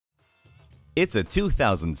It's a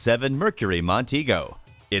 2007 Mercury Montego.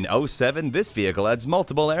 In '07, this vehicle adds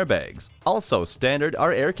multiple airbags. Also standard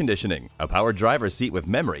are air conditioning, a power driver's seat with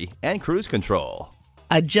memory, and cruise control.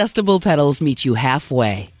 Adjustable pedals meet you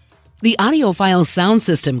halfway. The audiophile sound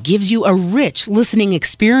system gives you a rich listening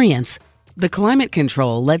experience. The climate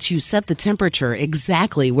control lets you set the temperature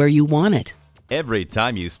exactly where you want it. Every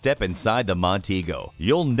time you step inside the Montego,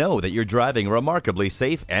 you'll know that you're driving a remarkably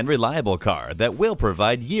safe and reliable car that will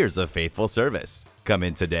provide years of faithful service. Come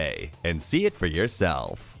in today and see it for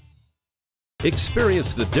yourself.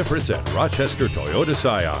 Experience the difference at Rochester Toyota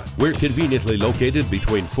Scion. We're conveniently located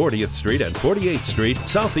between 40th Street and 48th Street,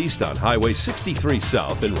 southeast on Highway 63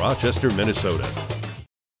 South in Rochester, Minnesota.